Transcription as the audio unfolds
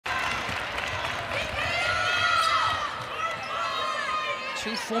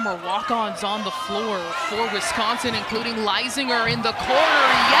Two former walk-ons on the floor for Wisconsin, including Leisinger in the corner.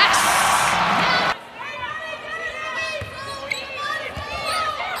 Yes!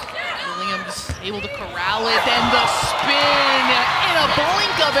 Williams able to corral it, and the spin. In a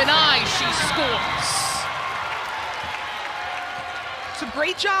blink of an eye, she scores. It's a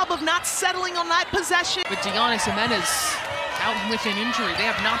great job of not settling on that possession. But Deanna Jimenez out with an injury. They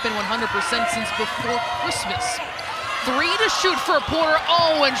have not been 100% since before Christmas. 3 to shoot for Porter.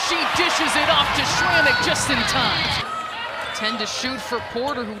 Oh, and she dishes it off to Schrammick just in time. 10 to shoot for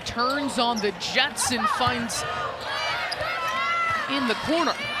Porter, who turns on the Jets and finds in the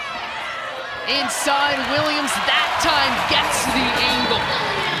corner. Inside, Williams that time gets the angle.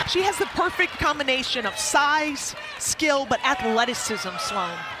 She has the perfect combination of size, skill, but athleticism,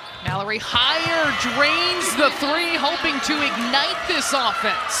 Sloan. Mallory higher, drains the 3, hoping to ignite this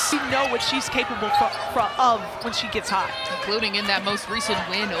offense. You know what she's capable of when she gets hot. Including in that most recent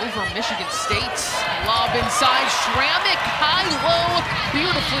win over Michigan State. Lob inside, Schrammick, high-low,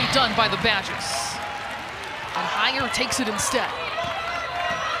 beautifully done by the Badgers. And Higher takes it instead.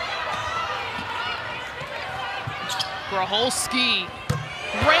 Gracholski,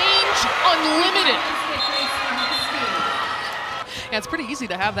 range unlimited. Yeah, it's pretty easy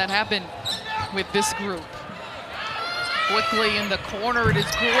to have that happen with this group. Quickly in the corner, it is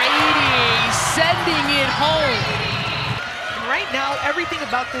Grady sending it home. And right now, everything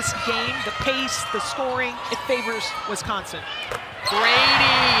about this game, the pace, the scoring, it favors Wisconsin.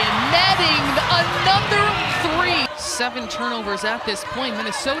 Grady netting another 3. 7 turnovers at this point.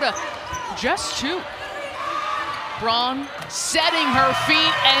 Minnesota just 2. Braun setting her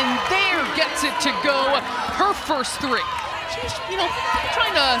feet, and there gets it to go. Her first 3. She's,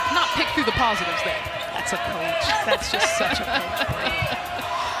 trying to not pick through the positives there. That's a coach. That's just such a coach.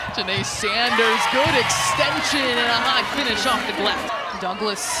 Janae Sanders, good extension and a high finish off the glass.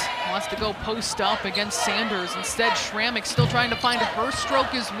 Douglas wants to go post up against Sanders. Instead, Schrammick still trying to find her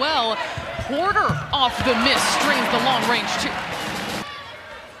stroke as well. Porter off the miss, strains the long range 2.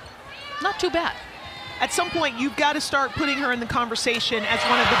 Not too bad. At some point, you've got to start putting her in the conversation as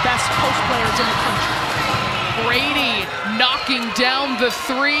one of the best post players in the country. Grady knocking down the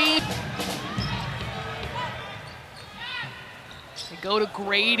 3. They go to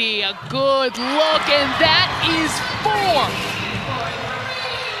Grady, a good look, and that is 4.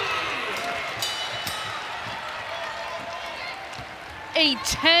 A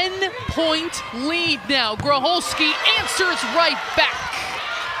 10-point lead now. Gracholski answers right back.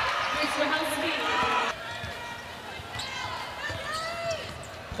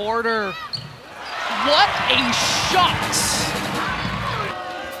 Porter. What a shot!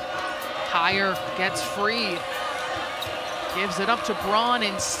 Higher gets free. Gives it up to Braun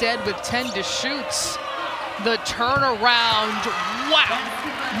instead with 10 to shoot. The turnaround. Wow!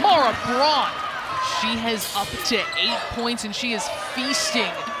 Mara Braun. She has up to 8 points, and she is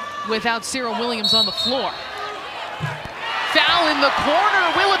feasting without Sarah Williams on the floor. Foul in the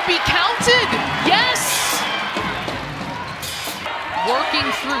corner. Will it be counted? Yes! Working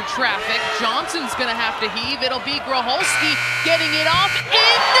through traffic. Johnson's gonna have to heave. It'll be Gracholski getting it off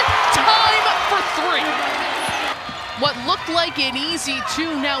in time for 3. What looked like an easy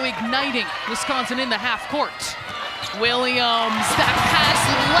 2 now igniting Wisconsin in the half court. Williams, that pass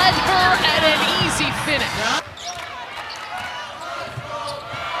led her at an easy finish.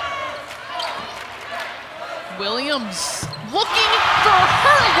 Williams looking for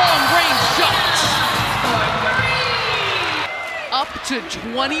her long range shot. Up to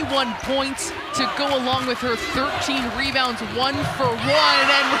 21 points to go along with her 13 rebounds, 1 for 1,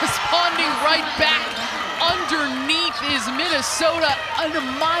 and responding right back underneath is Minnesota. A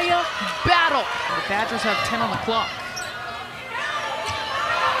Maya battle. The Badgers have 10 on the clock.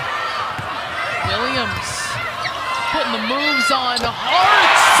 Williams putting the moves on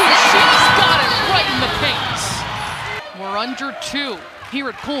Hartz, and she's got it right in the paint. We're under 2 here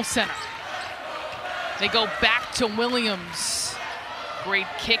at Kohl Center. They go back to Williams. Great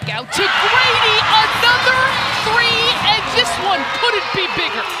kick out to Grady, another 3, and this one couldn't be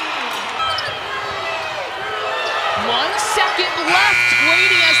bigger. 1 second left.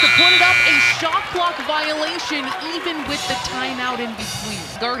 Grady has to put it up. A shot clock violation, even with the timeout in between.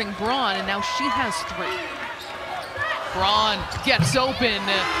 Guarding Braun, and now she has 3. Braun gets open,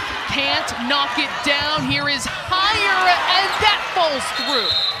 can't knock it down. Here is Higher, and that falls through.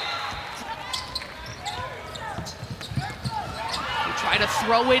 Try to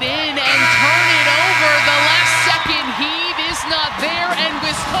throw it in and turn it over. The last second heave is not there, and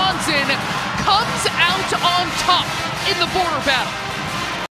Wisconsin comes out on top in the border battle.